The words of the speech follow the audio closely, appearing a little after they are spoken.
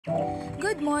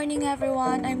Good morning,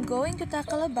 everyone. I'm going to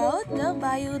tackle about the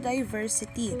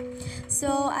biodiversity. So,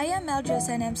 I am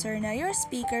Meljos and I'm Serna, your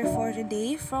speaker for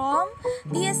today from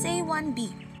PSA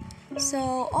 1B.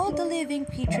 So, all the living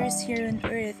creatures here on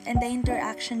Earth and the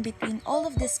interaction between all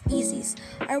of the species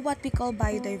are what we call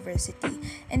biodiversity.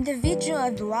 In the video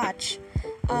I've watched,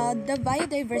 the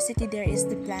biodiversity there is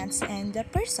the plants and the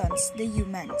persons, the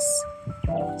humans.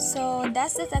 So,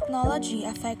 does the technology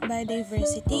affect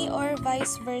biodiversity or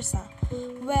vice versa?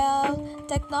 Well,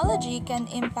 technology can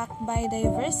impact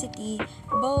biodiversity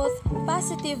both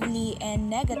positively and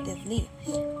negatively.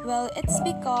 Well, it's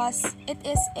because it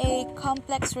is a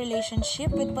complex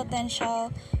relationship with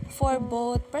potential for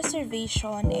both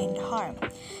preservation and harm.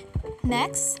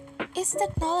 Next, is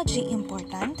technology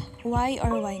important? Why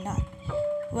or why not?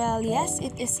 Well, yes,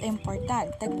 it is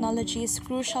important. Technology is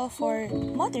crucial for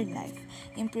modern life,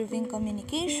 improving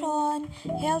communication,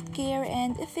 healthcare,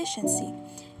 and efficiency.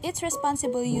 Its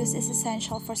responsible use is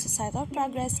essential for societal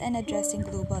progress and addressing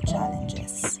global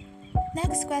challenges.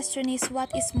 Next question is,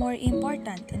 what is more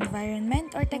important,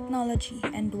 environment or technology,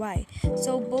 and why?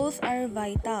 So both are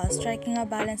vital. Striking a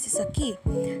balance is a key.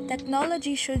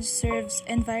 Technology should serve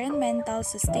environmental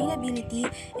sustainability,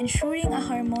 ensuring a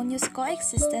harmonious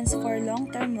coexistence for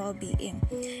long-term well-being.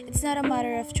 It's not a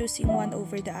matter of choosing one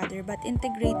over the other, but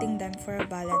integrating them for a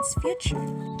balanced future.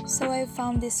 So I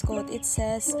found this quote. It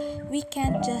says, "We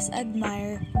can't just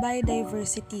admire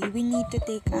biodiversity. We need to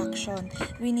take action.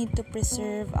 We need to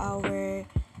preserve our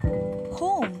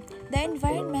home. The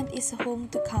environment is home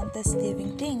to countless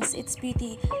living things. Its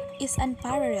beauty is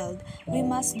unparalleled. We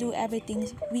must do everything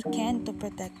we can to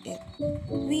protect it.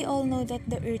 We all know that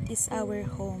the earth is our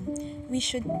home. We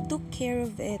should take care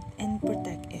of it and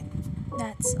protect it."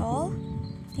 That's all.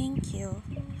 Thank you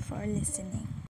for listening.